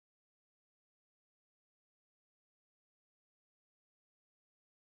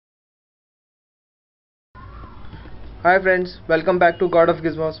Hi friends, welcome back to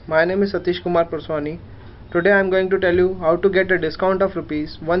GodOfGizmos. My name is Satish Kumar Praswani. Today I am going to tell you how to get a discount of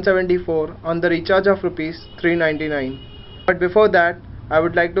Rs 174 on the recharge of Rs 399. But before that, I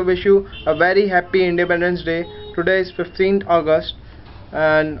would like to wish you a very happy Independence Day. Today is 15th August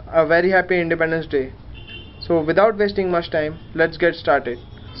and a very happy Independence Day. So without wasting much time, let's get started.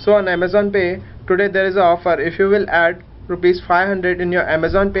 So on Amazon Pay, today there is an offer. If you will add Rs 500 in your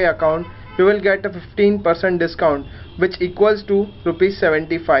Amazon Pay account, you will get a 15% discount, which equals to Rs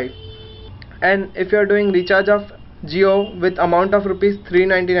 75. And if you are doing recharge of Jio with amount of Rs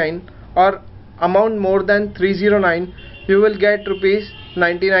 399 or amount more than 309, you will get Rs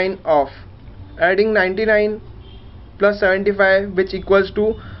 99 off. Adding 99 plus 75, which equals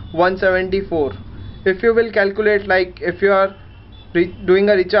to 174. If you will calculate, like if you are doing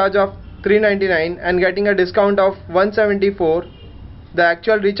a recharge of 399 and getting a discount of 174, the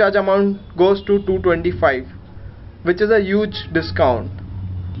actual recharge amount goes to 225, which is a huge discount.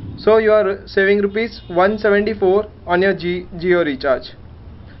 So you are saving Rs 174 on your Jio recharge.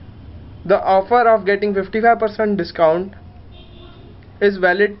 The offer of getting 55% discount is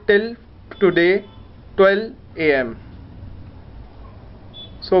valid till today 12 AM.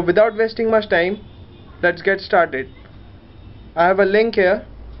 So without wasting much time, let's get started. I have a link here.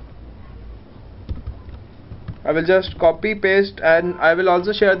 I will just copy paste, and I will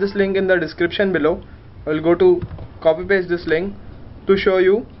also share this link in the description below. I will go to copy paste this link to show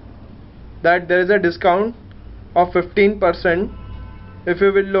you that there is a discount of 15% if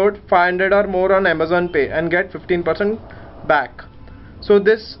you will load 500 or more on Amazon Pay and get 15% back. So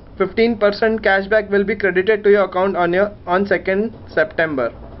this 15% cashback will be credited to your account on 2nd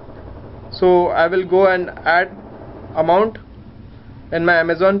September. So I will go and add amount in my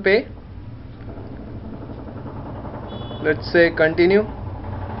Amazon Pay. Let's say continue.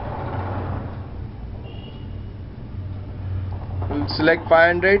 We'll select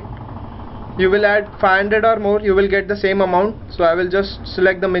 500. You will add 500 or more, you will get the same amount. So I will just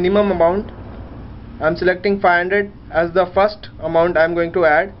select the minimum amount. I'm selecting 500 as the first amount I'm going to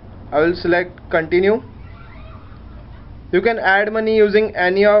add. I will select continue. You can add money using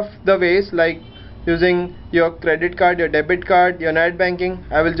any of the ways, like using your credit card, your debit card, your net banking.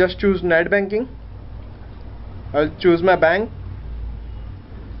 I will just choose net banking. I'll choose my bank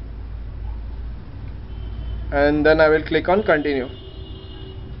and then I will click on continue.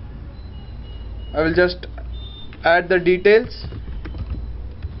 I will just add the details.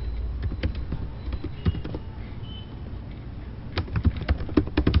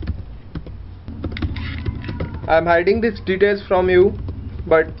 I am hiding these details from you,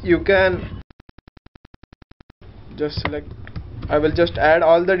 but you can just select. I will just add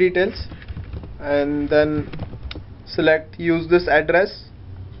all the details and then select use this address.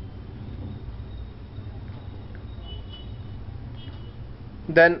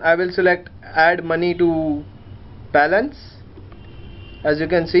 Then I will select add money to balance. As you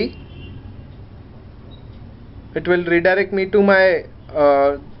can see, it will redirect me to my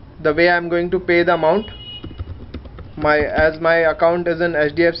the way I am going to pay the amount. As my account is in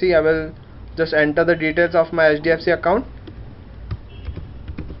HDFC, I will just enter the details of my HDFC account.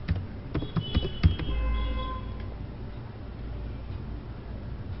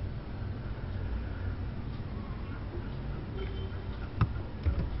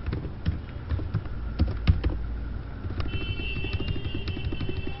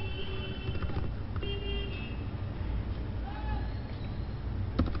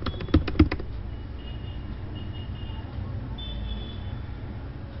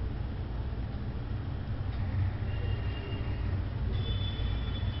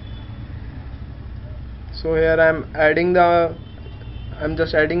 So here I'm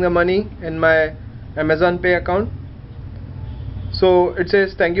just adding the money in my Amazon Pay account. So it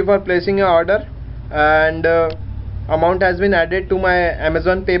says thank you for placing your order, and amount has been added to my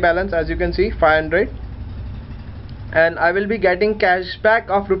Amazon Pay balance, as you can see 500, and I will be getting cashback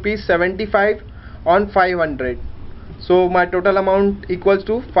of Rs 75 on 500. So my total amount equals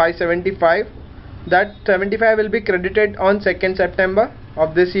to 575. That 75 will be credited on 2nd September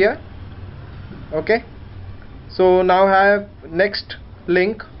of this year. Okay. So now I have next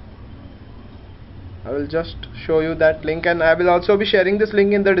link. I will just show you that link, and I will also be sharing this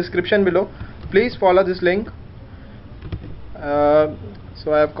link in the description below. Please follow this link.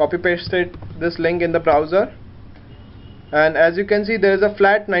 So I have copy pasted this link in the browser, and as you can see, there is a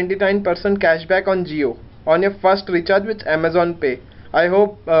flat 99% cashback on Jio on your first recharge with Amazon Pay. I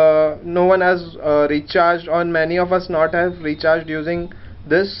hope no one has recharged, or many of us not have recharged using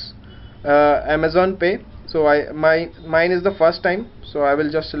this Amazon Pay. So mine is the first time, so I will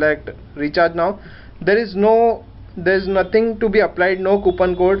just select recharge now. There is no there's nothing to be applied, no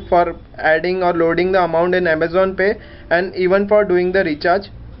coupon code for adding or loading the amount in Amazon Pay, and even for doing the recharge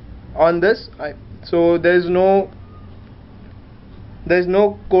on this. So there's no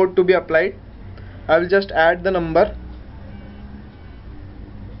code to be applied. I will just add the number.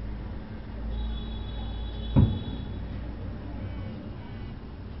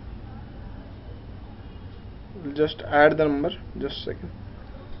 Just add the number, just a second.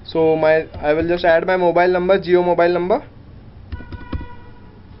 So I will just add my mobile number, Jio mobile number.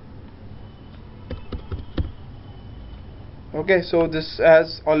 Okay, so this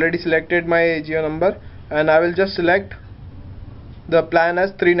has already selected my Jio number, and I will just select the plan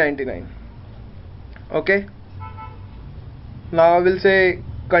as 399. Okay, now I will say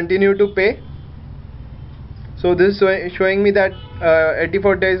continue to pay. So this is showing me that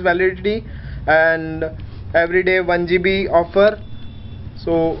 84 days validity and every day 1 GB offer.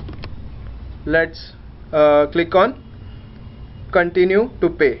 So let's click on continue to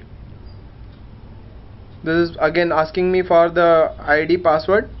pay. This is again asking me for the ID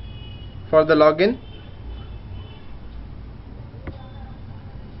password for the login.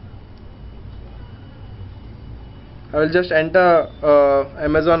 I will just enter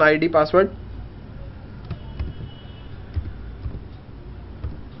Amazon ID password.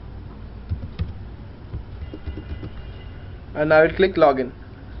 And I will click login.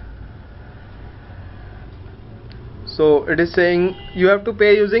 So it is saying you have to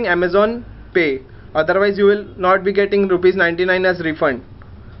pay using Amazon Pay, otherwise you will not be getting Rs.99 as refund.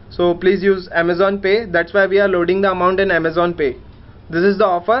 So please use Amazon Pay. That's why we are loading the amount in Amazon Pay. This is the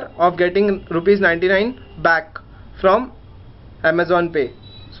offer of getting Rs.99 back from Amazon Pay.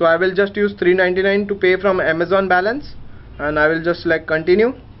 So I will just use 399 to pay from Amazon balance, and I will just select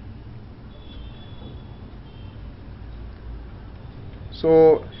continue.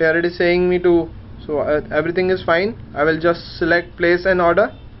 So here it is saying me to, so everything is fine. I will just select place an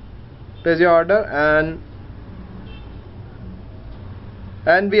order, place your order,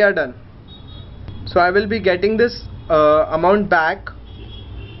 and we are done. So I will be getting this amount back,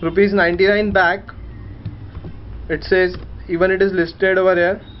 Rs.99 back. It says, even it is listed over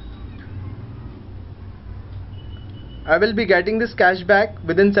here, I will be getting this cash back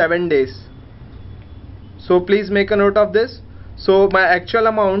within 7 days. So please make a note of this. So my actual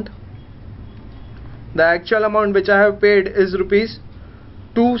amount, the actual amount which I have paid is Rs.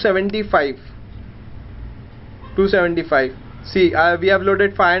 275. See, we have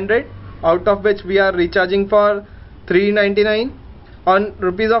loaded 500, out of which we are recharging for 399. On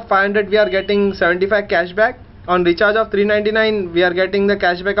rupees of 500 we are getting 75 cashback. On recharge of 399 we are getting the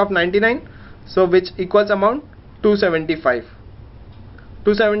cashback of 99. So which equals amount 275.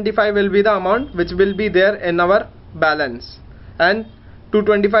 275 will be the amount which will be there in our balance, and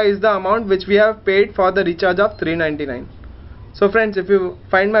 225 is the amount which we have paid for the recharge of 399. So friends, if you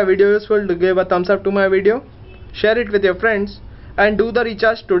find my video useful, do give a thumbs up to my video, share it with your friends, and do the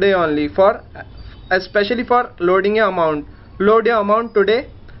recharge today only, especially for loading your amount. Load your amount today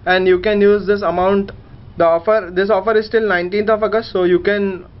and you can use this amount. This offer is till 19th of August, so you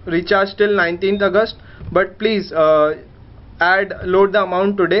can recharge till 19th August, but please load the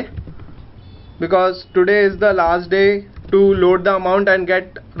amount today, because today is the last day to load the amount and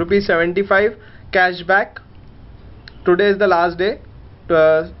get Rs. 75 cash back. Today is the last day.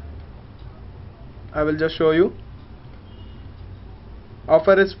 I will just show you.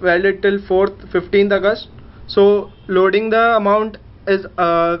 Offer is valid till 15th August. So loading the amount is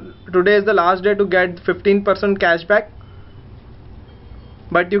today is the last day to get 15% cash back,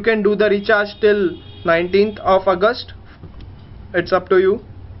 but you can do the recharge till 19th of August. It's up to you.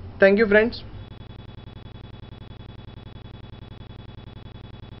 Thank you friends.